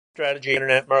Strategy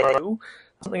Internet Marketing.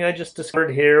 Something I just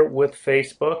discovered here with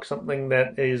Facebook, something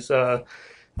that it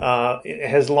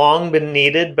has long been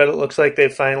needed, but it looks like they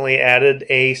finally added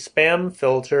a spam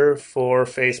filter for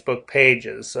Facebook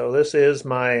pages. So this is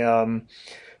my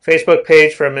Facebook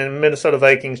page from Minnesota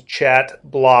Vikings chat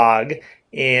blog.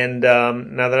 And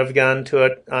now that I've gone to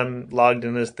it, I'm logged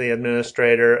in as the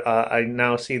administrator. I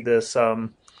now see this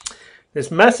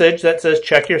message that says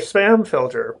check your spam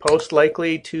filter. Posts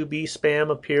likely to be spam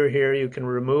appear here. You can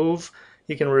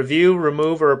review,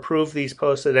 remove, or approve these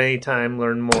posts at any time.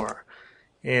 Learn more.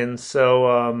 And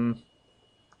so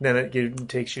then it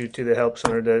takes you to the Help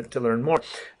Center to learn more.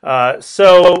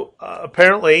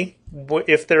 Apparently,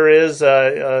 if there is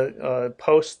a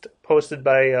post posted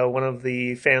by one of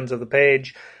the fans of the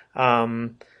page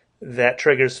that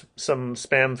triggers some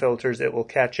spam filters, it will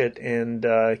catch it and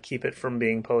keep it from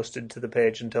being posted to the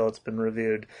page until it's been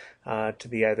reviewed to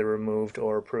be either removed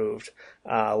or approved.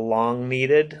 Long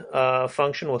needed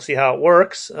function. We'll see how it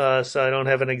works. So I don't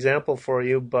have an example for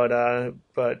you, but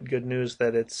good news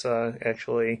that it's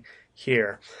actually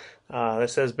here.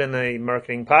 This has been a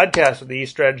marketing podcast with the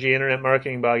eStrategy Internet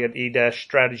Marketing Blog at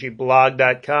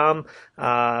e-strategyblog.com.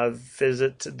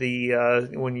 Visit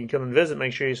when you come and visit,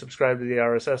 make sure you subscribe to the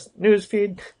RSS news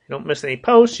feed. If you don't miss any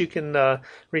posts, you can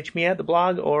reach me at the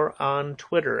blog or on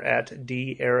Twitter at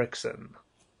 @DErickson.